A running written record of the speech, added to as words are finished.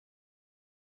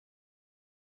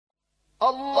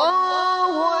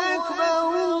الله أكبر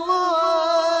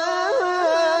الله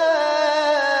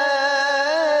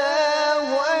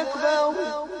أكبر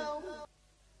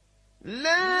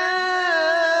لا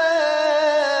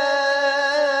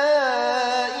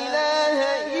إله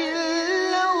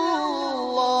إلا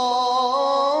الله.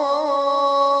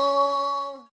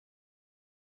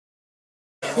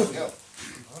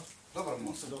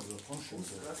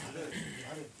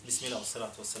 Bismillah,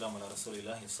 wassalatu wassalamu ala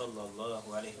rasulillahi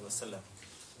sallallahu alaihi wasallam.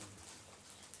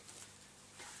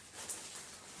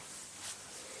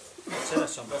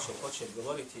 Večeras ćemo početi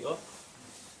govoriti o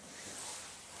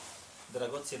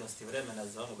dragocjenosti vremena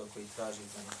za onoga koji traži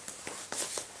za njega.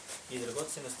 I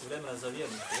dragocjenosti vremena za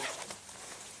vjernike.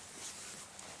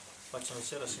 Pa ćemo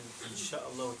večeras, inša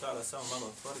Allahu ta'ala, samo malo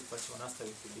otvoriti, pa ćemo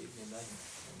nastaviti bivni na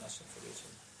našem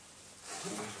poriječenju.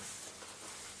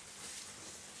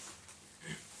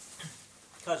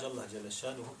 Kaže Allah dželle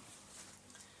šanuhu: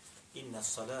 Inna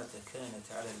salata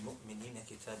kanat ala al-mu'minina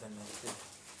kitaban mawquta.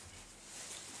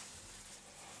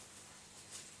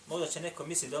 Možda će neko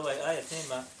misliti da ovaj ajet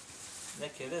nema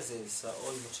neke veze sa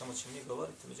ovim o čemu ćemo mi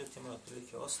govoriti, međutim ima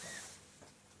otprilike osnova.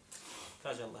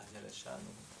 Kaže Allah dželle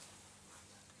šanuhu: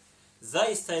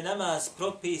 Zaista je namaz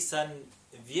propisan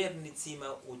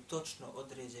vjernicima u točno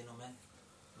određenom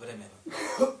vremenu.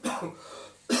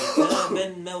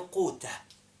 Kitaban mawquta.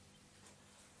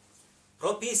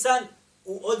 Propisan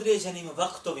u određenim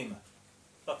vaktovima.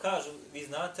 Pa kažu, vi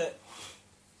znate,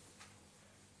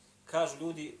 kažu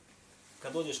ljudi,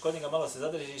 kad dođeš kod njega, malo se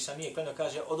zadržiš, a nije klanio,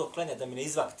 kaže, odo klanja da mi ne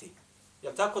izvakti.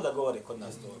 Jel tako da govore kod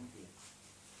nas to?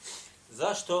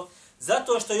 Zašto?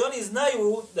 Zato što i oni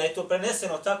znaju da je to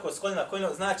preneseno tako s koljena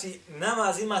koljena, znači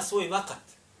namaz ima svoj vakat,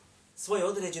 svoje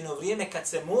određeno vrijeme kad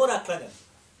se mora klanjati.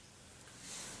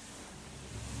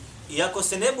 I ako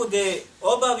se ne bude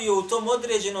obavio u tom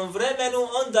određenom vremenu,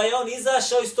 onda je on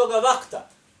izašao iz toga vakta.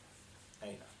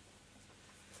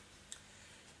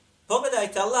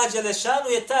 Pogledajte, Allah dželešanu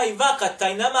je taj vakat,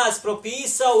 taj namaz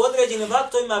propisao u određenim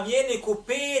vaktovima vjerniku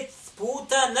 5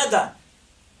 puta na dan.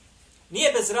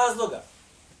 Nije bez razloga.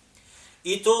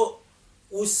 I to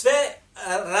u sve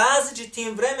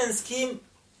različitim vremenskim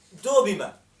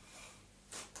dobima.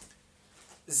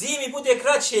 Zimi bude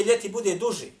kraće, ljeti bude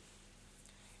duži.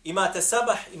 Imate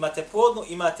sabah, imate podnu,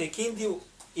 imate ikindiju,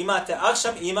 imate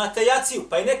akšam i imate jaciju.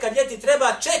 Pa i nekad ljeti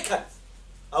treba čekat,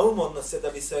 a umorno se da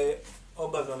bi se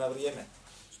obavilo na vrijeme,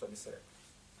 što bi se rekao.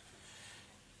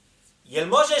 Jel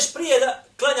možeš prije da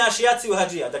klanjaš jaciju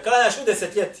hađija, da klanjaš u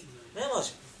 10 ljeti? Ne može.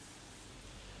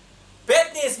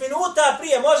 15 minuta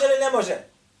prije može li ne može?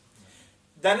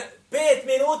 Da 5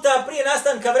 minuta prije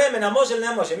nastanka vremena može li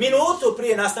ne može? Minutu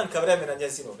prije nastanka vremena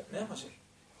njezinoga? Ne može.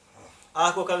 A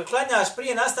ako kad klanjaš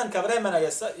prije nastanka vremena,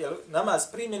 je namaz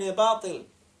primjen je batil?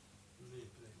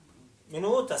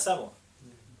 Minuta samo.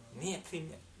 Nije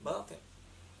primjen. Batil.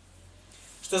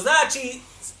 Što znači,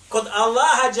 kod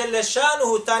Allaha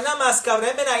dželešanuhu ta namazka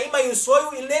vremena imaju svoju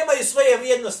ili nemaju svoje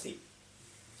vrijednosti.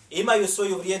 Imaju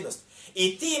svoju vrijednost.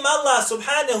 I tim Allah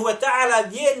subhanahu wa ta'ala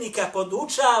vjernika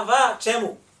podučava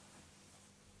čemu?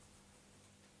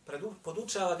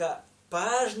 Podučava ga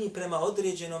pažnji prema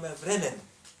određenom vremenu.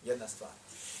 Jedna stvar.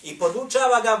 I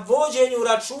podučava ga vođenju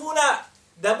računa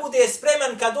da bude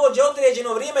spreman kad dođe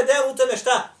određeno vrijeme, da je u tome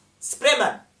šta?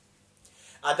 Spreman.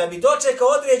 A da bi dočekao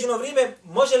određeno vrijeme,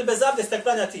 može li bez abdesta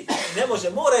klanjati? Ne može.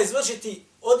 Mora izvršiti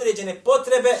određene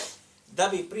potrebe da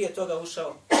bi prije toga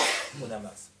ušao u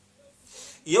namaz.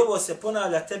 I ovo se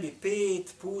ponavlja tebi 5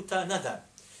 puta na dan.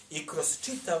 I kroz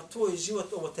čitav tvoj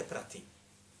život ovo te prati.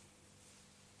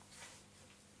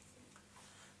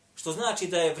 Što znači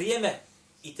da je vrijeme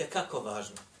itekako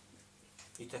važno.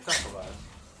 Itekako važno.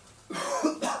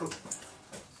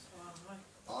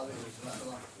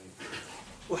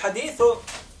 U hadithu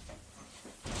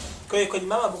koji je kod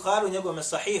imama Buhari u njegovom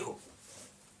sahihu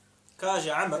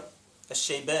kaže Amr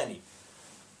al-Šejbani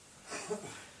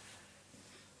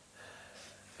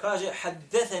kaže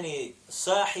haddathani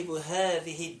sahibu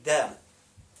hadihi dar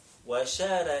wa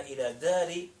ashara ila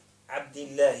dari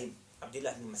Abdillah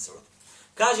ibn Mas'ud.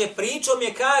 Kaže, pričao mi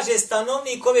je, kaže,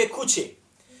 stanovnik ove kuće.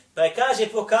 Pa je, kaže,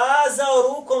 pokazao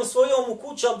rukom svojom u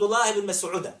kuću Abdullah ibn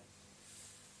Mas'uda.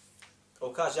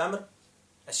 Ovo kaže Amr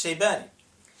al-Šejbani.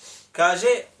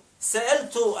 Kaže,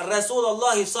 sa'altu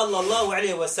Rasulallahi sallallahu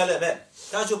alaihi wa sallam.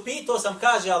 Kaže, pitao sam,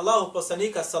 kaže Allahu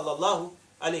poslanika sallallahu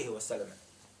alaihi wa sallam.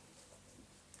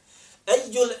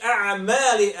 Ayyul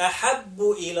a'mali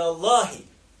ahabbu ila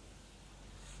Allahi.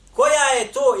 Koja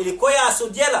je to, ili koja su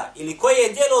djela, ili koje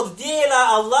je djelo od djela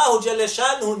Allahu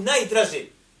dželešanuhu najdraže?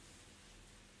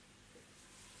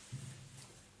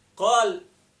 Kal,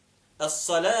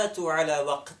 as-salatu ala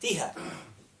waqtiha.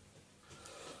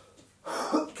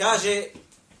 kaže,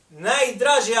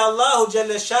 najdraže Allahu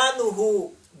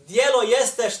dželešanuhu dijelo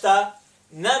jeste šta?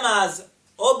 Namaz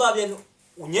obavljen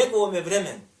u njegovom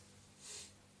vremenu.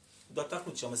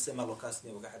 Dotaknut ćemo se malo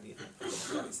kasnije ovoga haditha.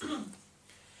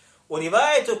 U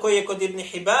rivajetu koji je kod Ibn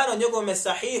Hibana u njegovom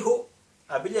sahihu,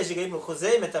 a bilježi ga Ibn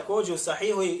Huzeyme također u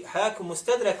sahihu i Hakim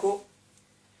Mustadraku,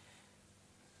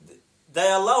 da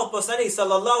je Allah poslanik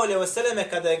sallallahu alejhi ve selleme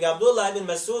kada je ga Abdullah ibn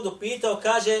Mas'ud pitao,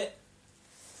 kaže: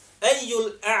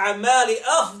 "Ayyul a'mali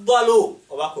afdalu?"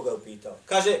 Ovako ga upitao.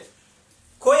 Kaže: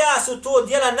 "Koja su to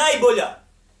djela najbolja?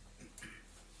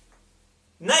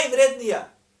 Najvrednija?"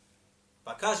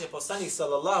 Pa kaže poslanik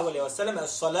sallallahu alejhi ve selleme: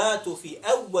 "Salatu fi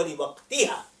awwali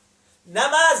waqtiha."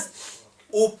 Namaz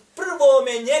u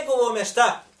prvome njegovome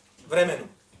šta? Vremenu.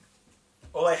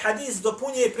 Ovaj hadis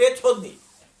dopunjuje prethodni.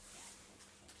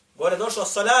 Gore došlo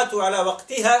salatu ala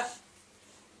waqtiha,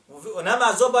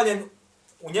 namaz obavljen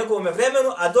u njegovom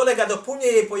vremenu, a dole ga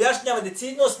dopunjuje i pojašnjava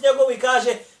decidnost njegovu i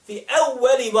kaže fi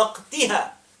awwali waqtiha,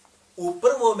 u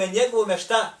prvome njegovome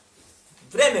šta?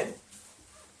 Vremenu.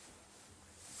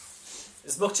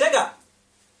 Zbog čega?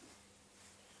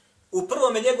 U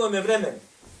prvome njegovome vremenu.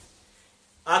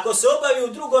 Ako se obavi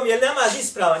u drugom, je namaz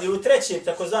ispravan, ili u trećem,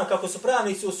 tako znam, kako su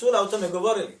pravnici usula o tome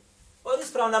govorili. Ovo je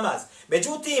ispravan namaz.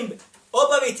 Međutim,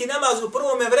 obaviti namaz u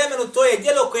prvome vremenu, to je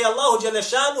djelo koje je Allahu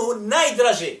dželešanuhu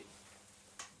najdraže.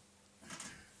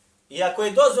 I ako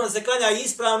je dozvoljeno se klanja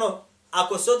ispravno,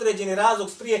 ako se određeni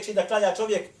razlog spriječi da klanja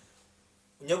čovjek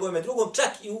u njegovom drugom,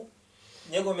 čak i u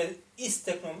njegovom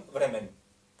isteknom vremenu.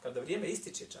 Kada vrijeme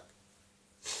ističe čak.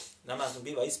 Namaz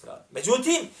biva ispravan.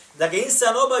 Međutim, da ga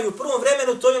insan obavi u prvom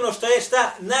vremenu, to je ono što je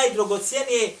šta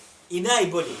najdrogocijenije i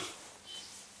najbolje.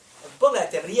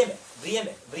 Pogledajte,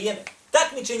 vrijeme.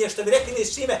 Takmičenje, što bi rekli mi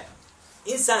s čime?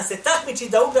 Insan se takmiči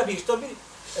da ugrabi, što bi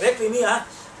rekli mi,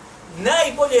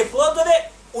 najbolje plodove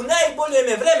u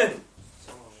najboljem vremenu.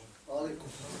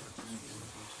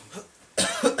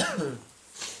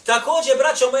 Također,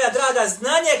 braćo moja draga,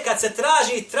 znanje kad se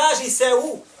traži se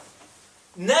u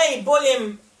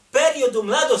najboljem periodu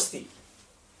mladosti.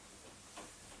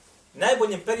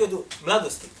 Najboljem periodu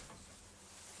mladosti.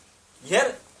 Jer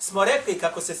smo rekli,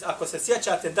 ako se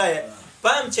sjećate, da je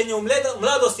pamćenje u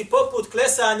mladosti poput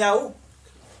klesanja u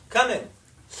kamenu.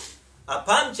 A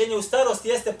pamćenje u starosti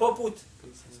jeste poput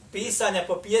pisanja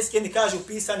po pijeski, jedni kažu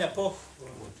pisanja po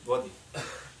vodi.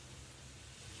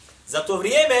 Zato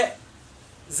vrijeme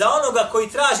za onoga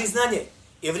koji traži znanje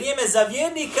i vrijeme za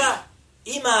vjernika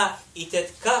ima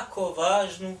itekako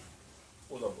važnu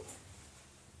ulogu.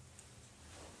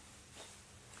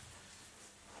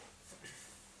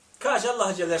 Kaže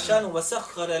Allah dželešanu: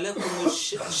 "Vasakhara lakum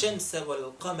ash-shamsa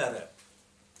wal-qamara."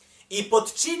 I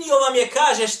potčinio vam je,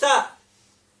 kaže šta?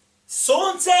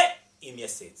 Sunce i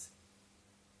mjesec.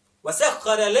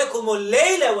 Vasakhara lakum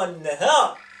al-layla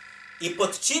wan-nahar. I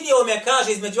potčinio vam je,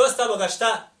 kaže, između ostaloga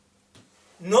šta?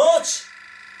 Noć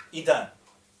i dan.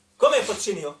 Kome je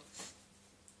potčinio?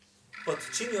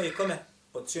 Potčinio je kome?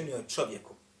 Potčinio je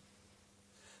čovjeku.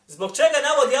 Zbog čega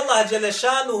navodi Allah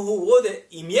dželešanuhu ovdje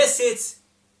i mjesec,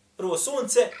 prvo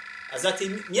sunce, a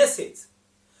zatim mjesec,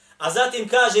 a zatim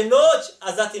kaže noć,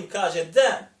 a zatim kaže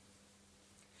dan.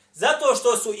 Zato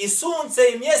što su i sunce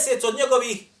i mjesec od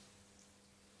njegovih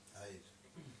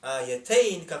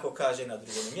ajetein, kako kaže na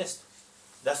drugom mjestu.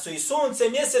 Da su i sunce i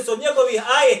mjesec od njegovih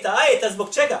ajeta. Ajeta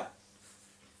zbog čega?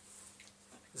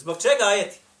 Zbog čega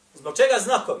ajeti? Zbog čega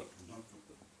znakovi?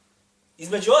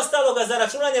 Između ostaloga za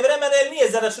računanje vremena ili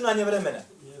nije za računanje vremena?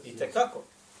 Itekako.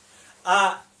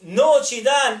 A noć i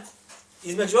dan,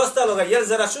 između ostaloga, je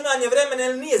za računanje vremena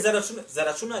ili nije za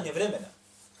računanje vremena?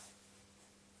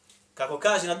 Kako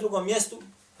kaže na drugom mjestu,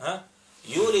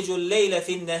 yuliđu lejla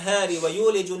fin nehari wa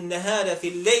yuliđu nehara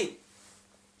fin lejl.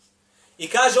 I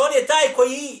kaže, on je taj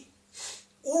koji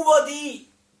uvodi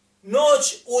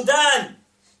noć u dan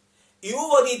i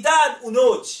uvodi dan u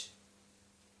noć.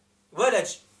 Veleđ.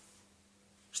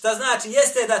 Šta znači?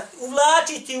 Jeste da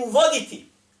uvlačiti,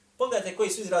 uvoditi. Pogledajte koji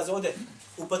su izraz ovdje.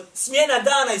 Smjena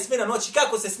dana i smjena noći.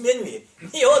 Kako se smjenjuje?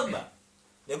 Nije odmah.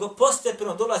 Nego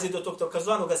postepeno dolazi do tog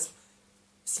takozvanog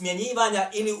smjenjivanja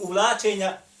ili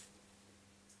uvlačenja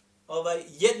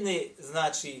jedne,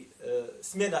 znači,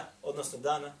 smjena, odnosno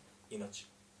dana i noći.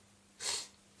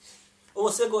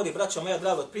 Ovo sve govori, braćo moja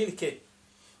draga, otprilike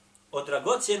o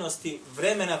dragocjenosti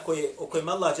vremena o kojem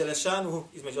Allah dželešanuhu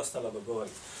između ostalog govori.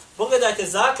 Pogledajte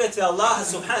zakletve Allaha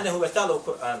subhanahu wa ta'ala u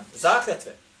Kur'anu.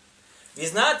 Zakletve. Vi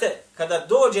znate, kada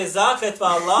dođe zakletva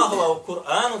Allahova u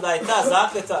Kur'anu, da je ta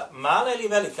zakletva mala ili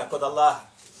velika kod Allaha.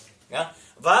 Ja?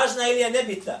 Važna ili je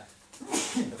nebitna?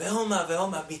 Veoma,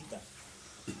 veoma bitna.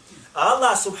 A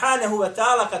Allah subhanahu wa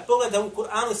ta'ala kad pogleda u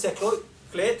Kur'anu se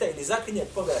klete ili zaklinje,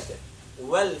 pogledajte.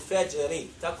 Wal fajri,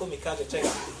 tako mi kaže čega?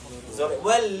 Zore.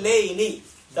 Wal lejli,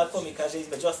 tako mi kaže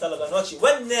između ostaloga noći.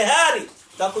 Wal nehari,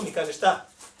 tako mi kaže šta?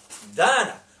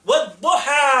 Dana. Wal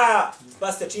duha,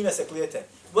 pa ste čime se klijete?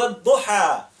 Wal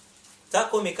duha,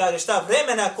 tako mi kaže šta?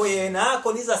 Vremena koje je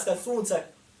nakon izlaska sunca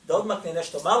da odmakne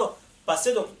nešto malo, pa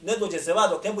sve dok ne dođe zeva,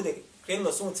 dok ne bude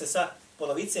krenulo sunce sa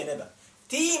polovice neba.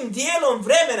 Tim dijelom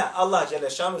vremena Allah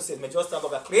dželešanu se između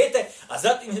ostaloga klijete, a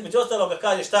zatim između ostaloga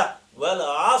kaže šta?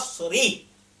 Wal asri,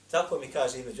 tako mi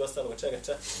kaže između ostaloga čega?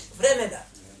 Vremena,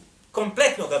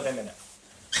 kompletnog vremena.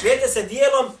 Klijete se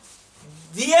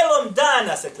dijelom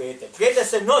dana se klijete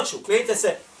se noću, klijete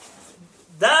se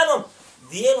danom,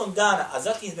 dijelom dana, a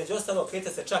zatim između ostalog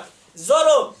klijete se čak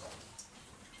zorom,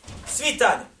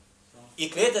 svitanjem.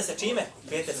 I klijete se čime?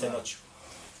 Klijete se noću.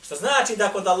 Što znači da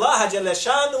kod Allaha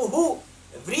dželešanuhu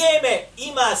vrijeme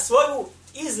ima svoju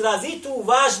izrazitu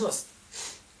važnost.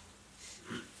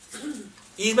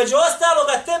 I između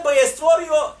ostaloga tebe je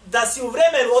stvorio da si u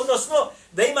vremenu, odnosno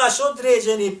da imaš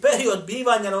određeni period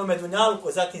bivanja na ovome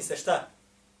dunjaluku, zatim se šta?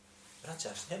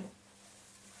 Vraćaš njemu.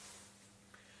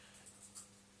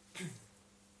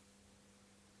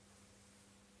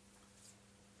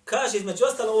 Kaže, između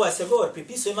ostalo, ovaj se govor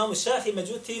pripisuje imamu Šafi,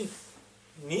 međutim,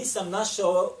 nisam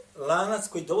našao lanac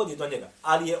koji dovodi do njega.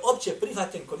 Ali je opće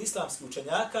prihvaten kod islamskih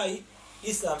učenjaka i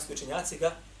islamski učenjaci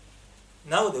ga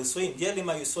navode u svojim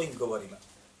djelima i u svojim govorima.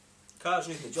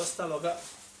 Kažu, između ostaloga,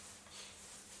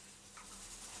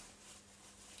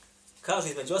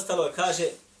 kaže,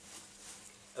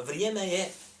 vrijeme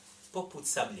je poput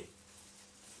sablje.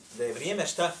 Da je vrijeme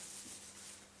šta?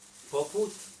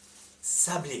 Poput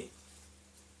sablje.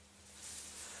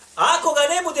 Ako ga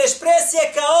ne budeš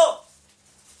presjekao,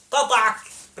 tatak,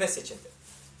 presjećete.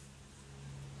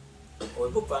 Ovo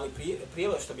je bukvalni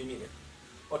prijevod što bi mi rekli.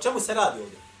 O čemu se radi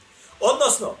ovdje?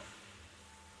 Odnosno,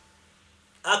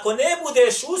 ako ne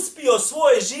budeš uspio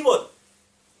svoj život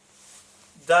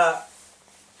da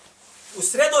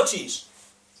usredočiš,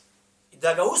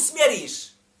 da ga usmjeriš,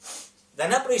 da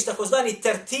napraviš takozvani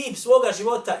tertib svoga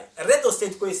života,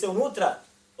 redoslijed koji se unutra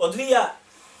odvija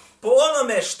po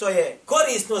onome što je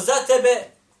korisno za tebe,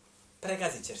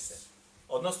 pregazit ćeš se.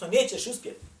 Odnosno, nećeš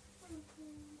uspjeti.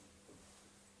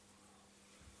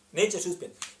 Nećeš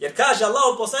uspjeti. Jer kaže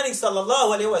Allahu poslanik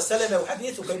sallallahu alejhi ve selleme u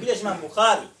hadisu koji bilježi imam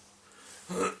Buhari.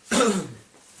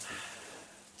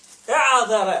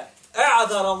 A'adara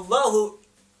Allahu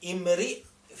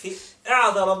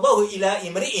ila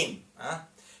imri'in.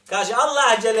 Kaže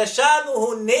Allah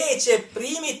dželešanuhu neće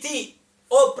primiti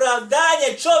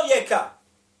opravdanje čovjeka.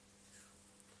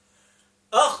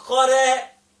 Akhare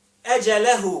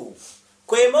eđelehu.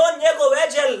 Kojem on njegov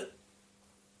eđel,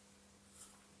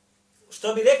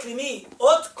 što bi rekli mi,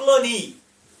 otkloni.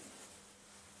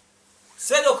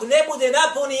 Sve dok ne bude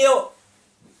napunio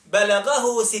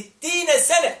belagahu sitine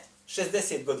sene,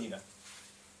 60 godina.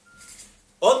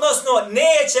 Odnosno,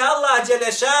 neće Allah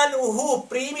dželešanuhu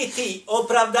primiti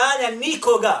opravdanja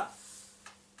nikoga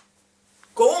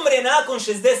ko umre nakon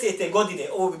 60. godine.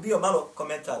 Ovo bi bio malo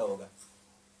komentar ovoga.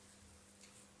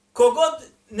 Kogod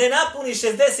ne napuni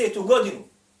 60. godinu,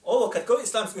 ovo kad kao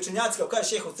islamski učenjaci, kao kaže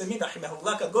šejh Uthaymin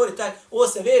rahimehullah, kad govori taj, ovo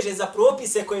se veže za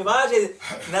propise koje važe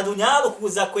na dunjaluku,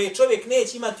 za koje čovjek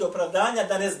neće imati opravdanja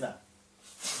da ne zna.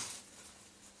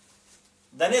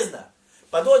 Da ne zna.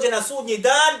 Pa dođe na sudnji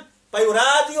dan, pa je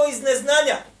uradio iz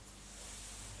neznanja.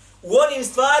 U onim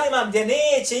stvarima gdje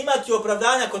neće imati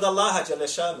opravdanja kod Allaha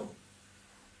dželešanu.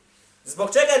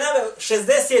 Zbog čega je naveo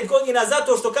 60 godina?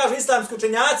 Zato što kažu islamski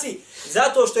učenjaci,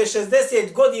 zato što je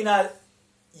 60 godina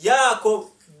jako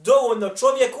dovoljno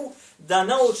čovjeku da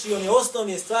nauči one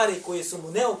osnovne stvari koje su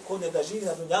mu neophodne da živi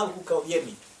na dunjalku kao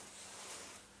vjernik,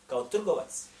 kao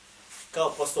trgovac,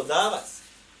 kao poslodavac,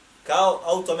 kao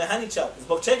automehaničar.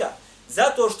 Zbog čega?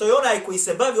 Zato što je onaj koji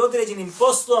se bavi određenim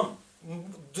poslom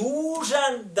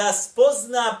dužan da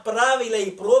spozna pravile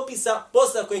i propisa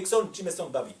posla čime se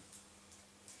on bavi.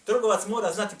 Trgovac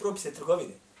mora znati propise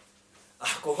trgovine.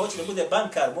 Ako hoće da bude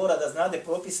bankar, mora da znade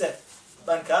propise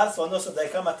bankarstva, odnosno da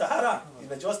je kamata haram,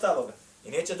 između ostaloga.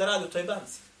 I neće da radi u toj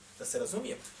banci. Da se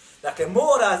razumije. Dakle,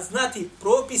 mora znati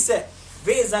propise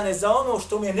vezane za ono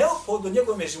što mu je neophodno u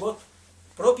njegovom životu.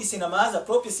 Propisi namaza,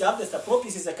 propisi abdesta,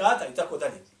 propisi zakata i tako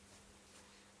dalje.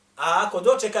 A ako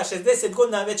dočeka 60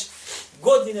 godina, već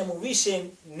godine mu više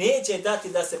neće dati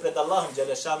da se pred Allahom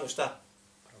dželešanu šta?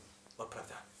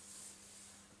 Opravda.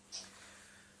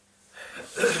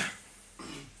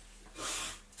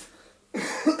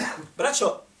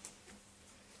 Braćo,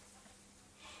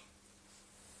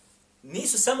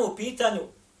 nisu samo u pitanju,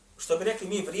 što bi rekli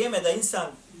mi, vrijeme da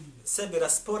insan sebi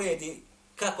rasporedi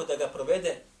kako da ga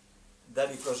provede da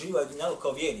bi proživao dunjalu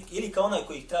kao vjernik ili kao onaj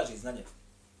koji ih traži znanje.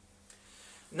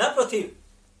 Naprotiv,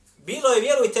 bilo je,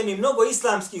 vjerujte mi, mnogo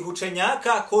islamskih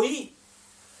učenjaka koji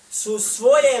su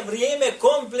svoje vrijeme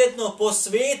kompletno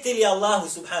posvetili Allahu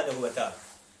subhanahu wa ta'ala.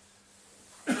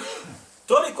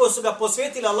 Toliko su ga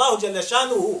posvetili Allahu dželle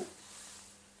šanuhu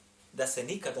da se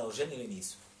nikada oženili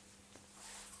nisu.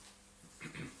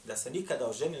 Da se nikada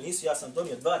oženili nisu. Ja sam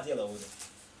donio 2 djela ovdje.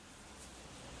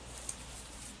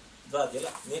 2 djela,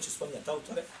 neću spominjati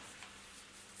autore.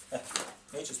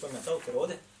 Neću spominjati autore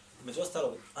ovdje. Među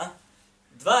ostalog,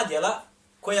 2 djela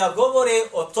koja govore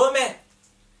o tome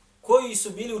koji su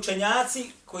bili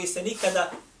učenjaci koji se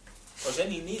nikada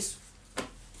oženili nisu.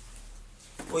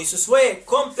 Koji su svoje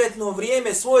kompletno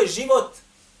vrijeme, svoj život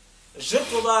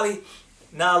žrtvovali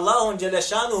na Allahom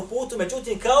dželešanu putu,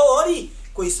 međutim kao oni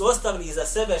koji su ostavili iza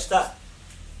sebe šta?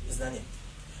 Znanje.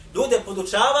 Ljude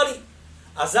podučavali,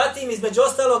 a zatim između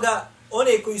ostaloga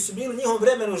one koji su bili u njihovom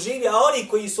vremenu živi, a oni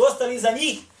koji su ostali iza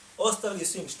njih, ostavili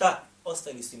su im šta?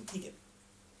 Ostavili su im knjige.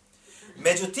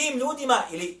 Među tim ljudima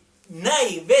ili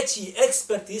najveći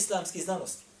eksperti islamskih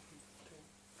znanosti.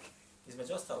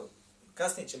 Između ostalog,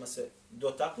 kasnije ćemo se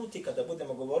dotaknuti kada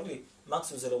budemo govorili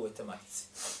maksuzer o ovoj tematici.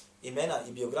 Imena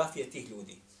i biografije tih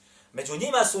ljudi. Među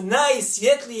njima su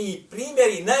najsvjetliji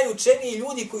primjeri, najučeniji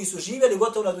ljudi koji su živjeli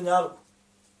gotovo na dunjaluku.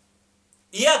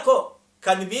 Iako,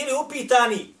 kad bi bili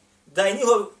upitani da je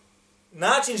njihov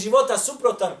način života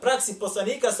suprotan praksi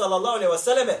poslanika sallallahu alejhi ve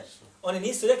selleme, oni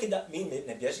nisu rekli da mi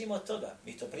ne bježimo od toga,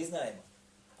 mi to priznajemo.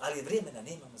 Ali vremena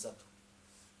nemamo za to.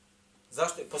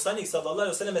 Zašto je poslanik sallallahu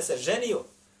alejhi ve selleme se ženio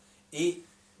i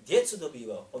djecu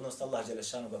dobivao, odnosno Allah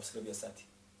dželešanu ga obskrbio sa tim.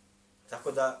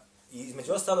 Tako da,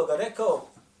 između ostaloga rekao,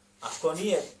 ako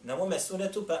nije na mome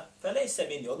sunetu, pa lej se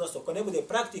mini, odnosno ako ne bude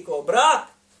praktikovao brak,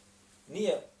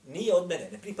 nije od mene,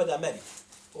 ne pripada meni.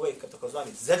 Ovo je tako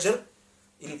zvani zeđr,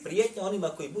 ili prijetnja onima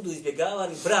koji budu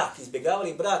izbjegavali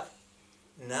brak,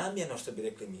 namjerno što bi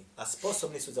rekli mi, a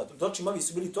sposobni su za to. Dočim ovi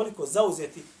su bili toliko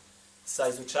zauzeti sa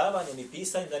izučavanjem i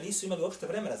pisanjem da nisu imali uopšte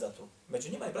vremena za to. Među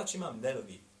njima je braći imam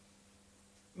nelovi.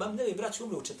 Imam nelovi braći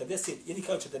umru u 40, jedni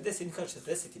kao 40, jedni kao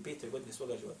 45. godine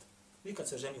svoga života. Nikad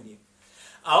se ženio nije.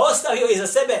 A ostavio je za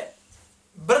sebe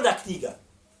brda knjiga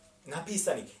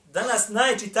napisanih. Danas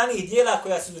najčitanijih dijela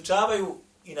koja se izučavaju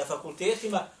i na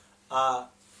fakultetima, a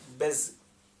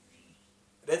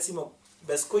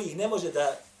bez kojih ne može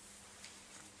da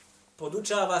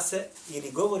podučava se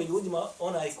ili govori ljudima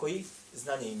onaj koji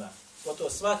znanje ima. Gotovo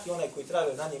svaki onaj koji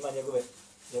traži znanje ima njegove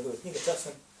knjige. Čak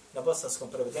sam na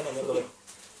bosanskom prevedeno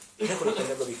nekoliko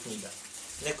njegovih knjiga.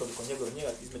 Nekoliko njegovih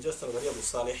knjiga, između ostalo Rijadu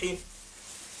Salihin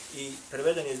i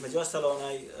preveden je između ostalo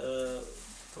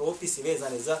propisi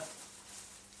vezane za,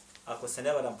 ako se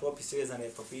ne varam, propisi vezane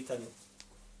po pitanju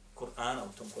Kur'ana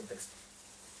u tom kontekstu.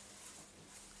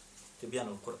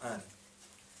 Tibijanu Kur'ani.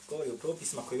 Govori o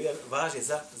propisima koji važe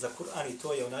za Kur'an i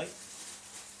to je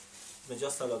između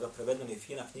ostaloga prevedena i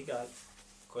fina knjiga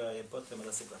koja je potrebna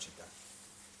da se pročita.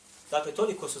 Dakle,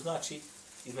 toliko su znači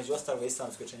između ostaloga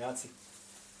islamski učenjaci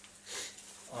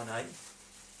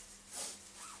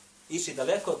išli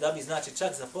daleko da bi znači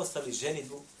čak zapostavili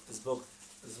ženidbu zbog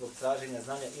traženja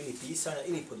znanja ili pisanja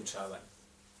ili podučavanja.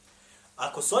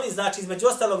 Ako su oni, znači, između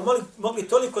ostalog mogli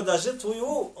toliko da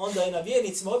žrtvuju, onda je na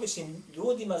vjernicima, običnim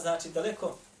ljudima, znači,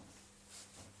 daleko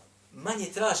manje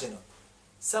traženo.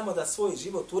 Samo da svoj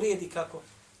život uredi kako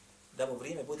da mu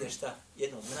vrijeme bude šta?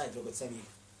 Jedno od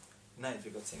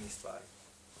najdragocenijih stvari.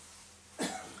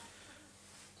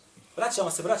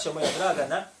 Vraćamo se, braćo moja draga,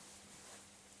 na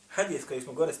hadis koji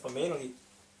smo gore spomenuli,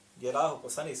 gdje je Allahu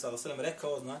poslanik sallallahu alejhi ve sellem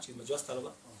rekao, znači, između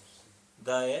ostaloga,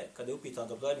 da je, kada je upitan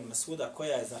od Abdullah ibn Mas'uda,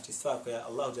 koja je znači stvar koja je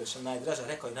Allahu dželle najdraža,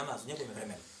 rekao je namaz u njegovom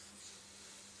vremenu.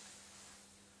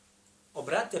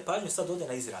 Obratite pažnju sad ovdje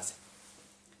na izraze.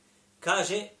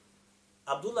 Kaže,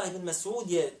 Abdullah ibn Mas'ud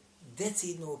je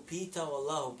decidno upitao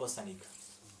Allahu poslanika.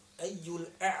 Ejul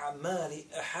a'mali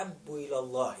ahabbu ila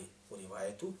Allahi, u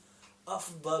rivajetu,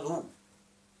 afdalu.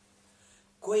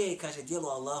 Koje je, kaže, djelo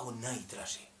Allahu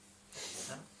najdraže?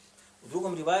 U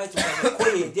drugom rivajetu kaže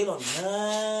koje je djelo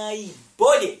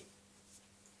najbolje.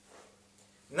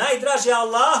 Najdraže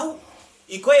Allahu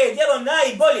i koje je djelo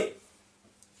najbolje.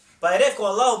 Pa je rekao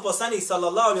Allahu poslanik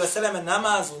sallallahu alejhi ve sellem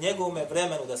namaz u njegovom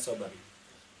vremenu da se obavi.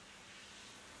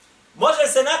 Može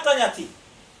se naklanjati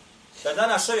da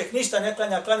danas čovjek ništa ne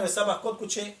klanja, klanjuje sabah kod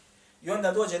kuće i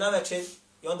onda dođe na večer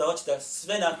i onda hoće da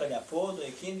sve naklanja podu,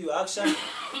 ikindiju, akšam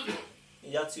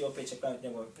i jaci opet će klanjati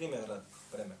njegov primjer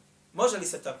vremena. Može li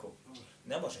se tako?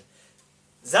 Ne može.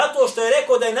 Zato što je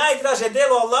rekao da je najdraže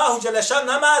djelo Allahu dželešan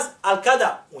namaz, ali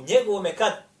kada? U njegovome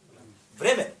kad?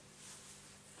 Vremenu.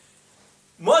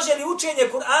 Može li učenje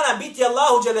Kur'ana biti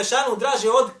Allahu dželešanu draže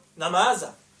od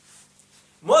namaza?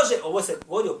 Može, ovo se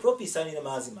govori o propisanim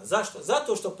namazima. Zašto?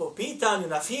 Zato što po pitanju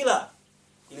na fila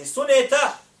ili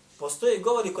suneta postoje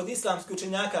govori kod islamskih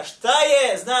učenjaka šta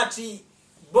je znači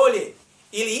bolje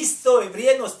ili istoj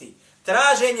vrijednosti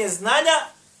traženje znanja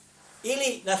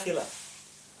ili na fila.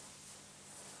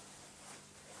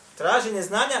 Traženje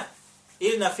znanja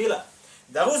ili na fila.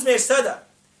 Da uzmeš sada,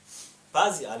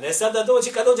 pazi, a ne sada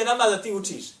dođi kad dođe namaz da ti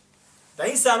učiš. Da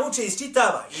insan uči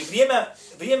isčitava i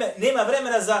nema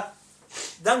vremena za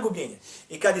dan gubljenje.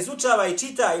 I kad izučava i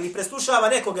čita ili preslušava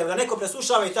nekoga, da neko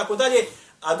preslušava i tako dalje,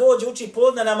 a dođe uči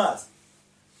podne namaz.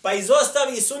 Pa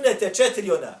izostavi sunnete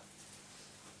 4 ona.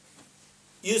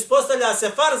 I uspostavlja se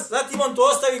farz, zatim on to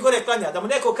ostavi gore klanja. Da mu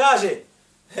neko kaže,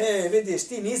 vidiš,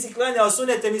 ti nisi klanjao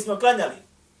sunnete, mi smo klanjali.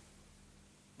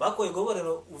 Ovako je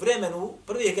govoreno u vremenu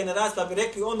prvih generacija, pa bi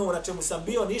rekli ono na čemu sam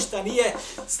bio ništa nije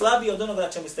slabije od onoga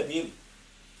na čemu ste bili.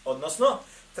 Odnosno,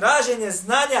 traženje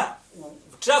znanja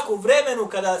čak u vremenu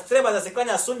kada treba da se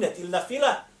klanja sunnet ili na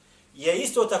fila je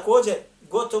isto također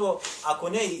gotovo, ako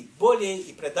ne i bolje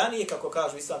i predanije, kako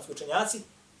kažu islamski učenjaci,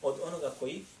 od onoga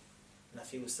koji na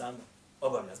filu samo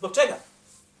obavlja. Zbog čega?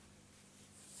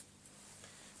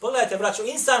 Pogledajte, braćo,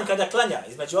 insan kada klanja,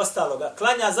 između ostaloga,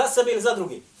 klanja za sebe ili za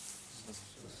drugi?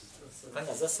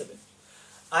 Klanja za sebe.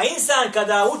 A insan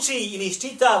kada uči ili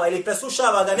iščitava ili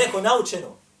preslušava ga neko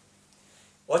naučeno,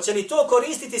 hoće li to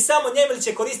koristiti samo njemu ili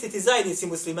će koristiti zajednici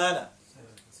muslimana?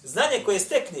 Znanje koje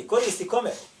stekne koristi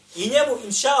kome? I njemu,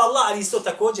 inša Allah, ali isto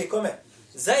također kome?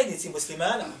 Zajednici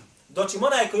muslimana. Dočim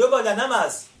onaj koji obavlja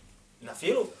namaz na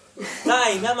filu,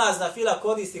 taj namaz na fila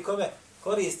koristi kome?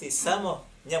 Koristi samo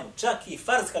njemu. Čak i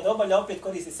farz kada obavlja opet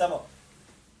koristi samo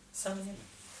njemu.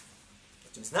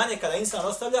 Znači, znanje kada insan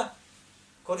ostavlja,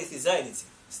 koristi zajednici.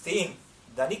 S tim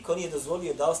da niko nije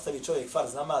dozvolio da ostavi čovjek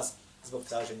farz namaz zbog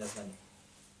traženja znanja.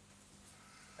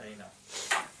 Ajna.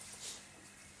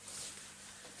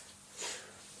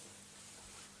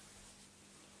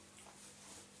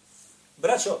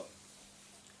 Braćo,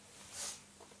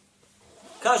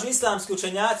 kažu islamski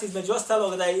učenjaci između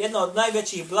ostalog da je jedna od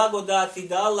najvećih blagodati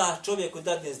da Allah čovjeku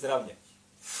dadne zdravlje.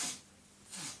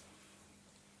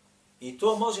 I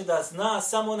to može da zna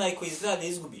samo onaj koji zdravlje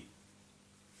izgubi.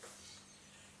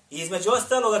 I između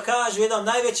ostaloga kažu jedna od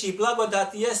najvećih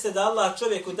blagodati jeste da Allah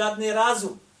čovjeku dadne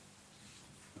razum.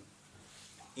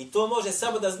 I to može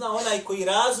samo da zna onaj koji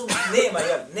razum nema,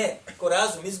 jel? Ne, ko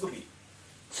razum izgubi.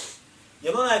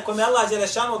 Jer onaj kome Allah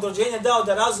dželešanu od rođenja dao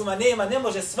da razuma nema, ne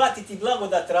može shvatiti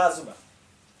blagodat razuma.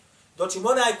 Dočim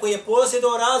onaj koji je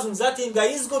posjedao razum, zatim ga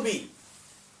izgubi,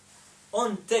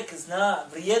 on tek zna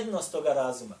vrijednost toga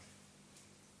razuma.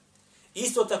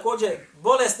 Isto također,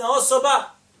 bolesna osoba,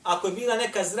 ako je bila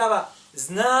neka zdrava,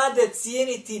 znade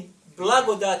cijeniti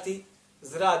blagodati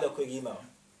zdravlja kojeg imao.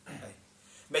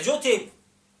 Međutim,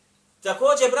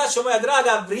 također, braćo moja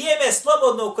draga, vrijeme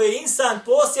slobodno koje insan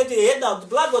posjeduje je jedna od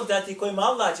blagodati kojima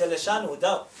Allah dželešanu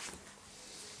dao.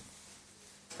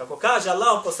 Kako kaže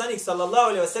Allah poslanik sallallahu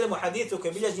alejhi ve sellem u hadithu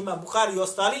koji bilježi imam Buhari i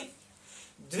ostali,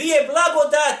 dvije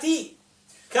blagodati,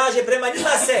 kaže, prema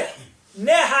njima se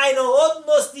nehajno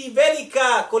odnosi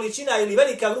velika količina ili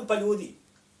velika grupa ljudi.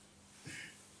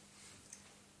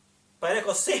 Pa je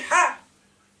rekao siha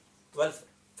wal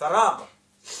farag.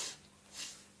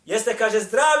 Jeste, kaže,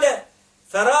 zdravlje,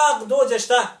 farag, dođe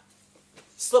šta?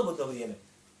 Slobodno vrijeme.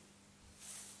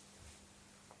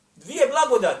 Dvije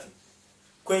blagodati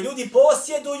koje ljudi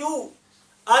posjeduju,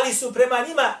 ali su prema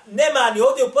njima nemani.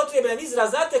 Ovdje upotrebljen izraz,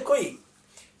 znate koji?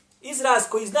 Izraz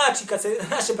koji znači, kad se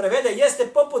naše prevede, jeste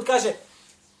poput, kaže,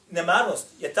 nemarnost.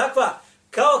 Je takva,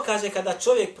 kao, kaže, kada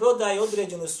čovjek prodaje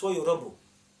određenu svoju robu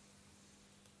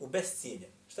u bescijenje.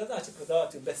 Šta znači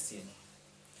prodavati u bescijenje?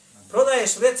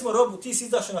 Prodaješ, recimo, robu, ti si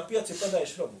izašao na pijacu i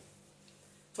prodaješ robu.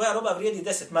 Tvoja roba vrijedi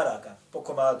 10 maraka po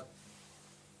komadu.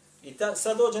 I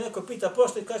sad dođe neko pita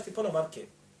pošto i kaže ti pola marke.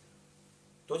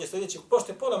 Dođe sljedeći,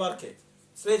 pošto je pola marke.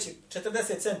 Sljedeći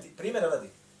 40 centi, primjera radi.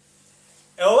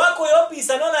 Ovako je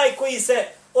opisan onaj koji se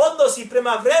odnosi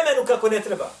prema vremenu kako ne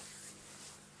treba.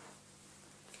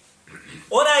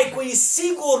 Onaj koji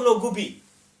sigurno gubi.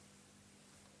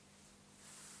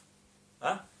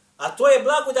 A to je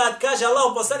blagodat, kaže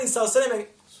Allah poslanik sa osreme,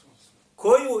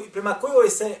 prema kojoj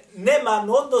se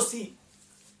nemarno odnosi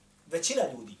većina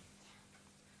ljudi.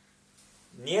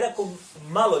 Nije rekao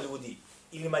malo ljudi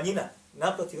ili manjina.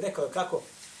 Naprotiv, rekao je kako?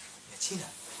 Većina.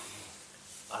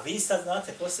 A vi sad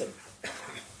znate po sebi.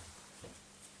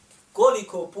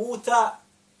 Koliko puta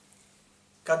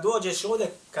kad dođeš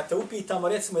ovdje, kad te upitamo,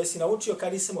 recimo, jesi naučio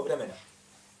kad nisam vremena.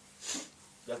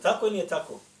 Je li tako ili nije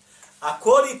tako? A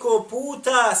koliko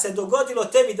puta se dogodilo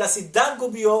tebi da si dan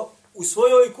gubio u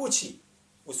svojoj kući,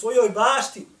 u svojoj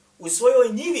bašti, u svojoj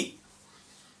njivi.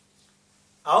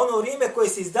 A ono vrijeme koje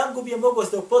si dan gubio mogo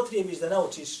da upotrijebiš da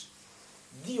naučiš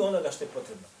dio onoga što je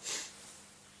potrebno.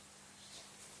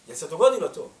 Je se dogodilo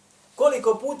to?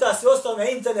 Koliko puta si ostao na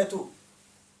internetu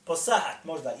po sahat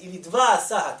možda, ili 2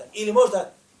 sata, ili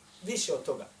možda više od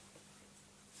toga.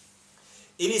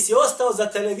 Ili si ostao za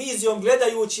televizijom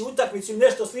gledajući utakmicu ili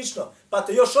nešto slično, pa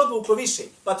te još odvuklo više,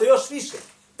 pa te još više,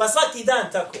 pa svaki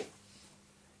dan tako.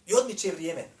 I odmiče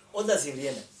vrijeme, odlazi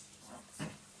vrijeme.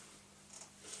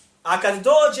 A kad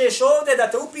dođeš ovdje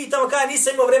da te upitamo, kada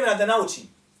nisam imao vremena da naučim.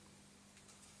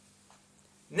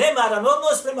 Nemaran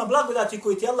odnos prema blagodati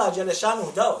koju ti Allah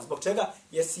Đelešanu dao. Zbog čega?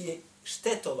 Jer si je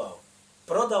štetovao.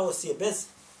 Prodao si je bez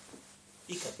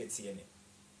ikakve cijene.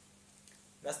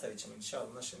 Nastavit ćemo inšallah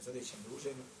u našem sljedećem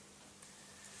druženju.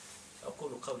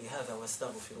 أقول قولي هذا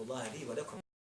وأستغفر الله لي ولكم